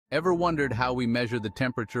Ever wondered how we measure the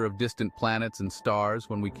temperature of distant planets and stars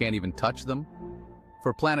when we can't even touch them?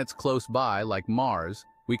 For planets close by, like Mars,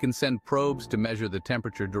 we can send probes to measure the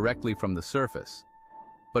temperature directly from the surface.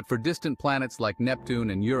 But for distant planets like Neptune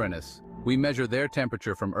and Uranus, we measure their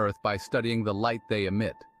temperature from Earth by studying the light they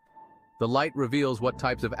emit. The light reveals what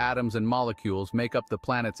types of atoms and molecules make up the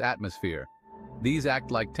planet's atmosphere. These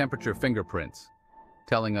act like temperature fingerprints,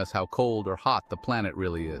 telling us how cold or hot the planet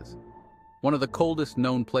really is. One of the coldest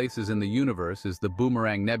known places in the universe is the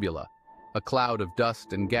Boomerang Nebula, a cloud of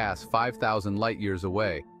dust and gas 5,000 light-years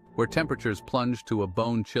away, where temperatures plunge to a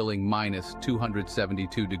bone-chilling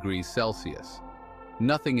 -272 degrees Celsius.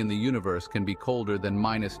 Nothing in the universe can be colder than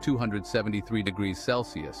 -273 degrees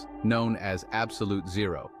Celsius, known as absolute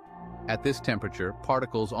zero. At this temperature,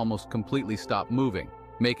 particles almost completely stop moving,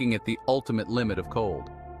 making it the ultimate limit of cold.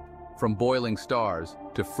 From boiling stars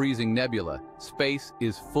to freezing nebula, space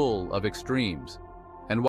is full of extremes.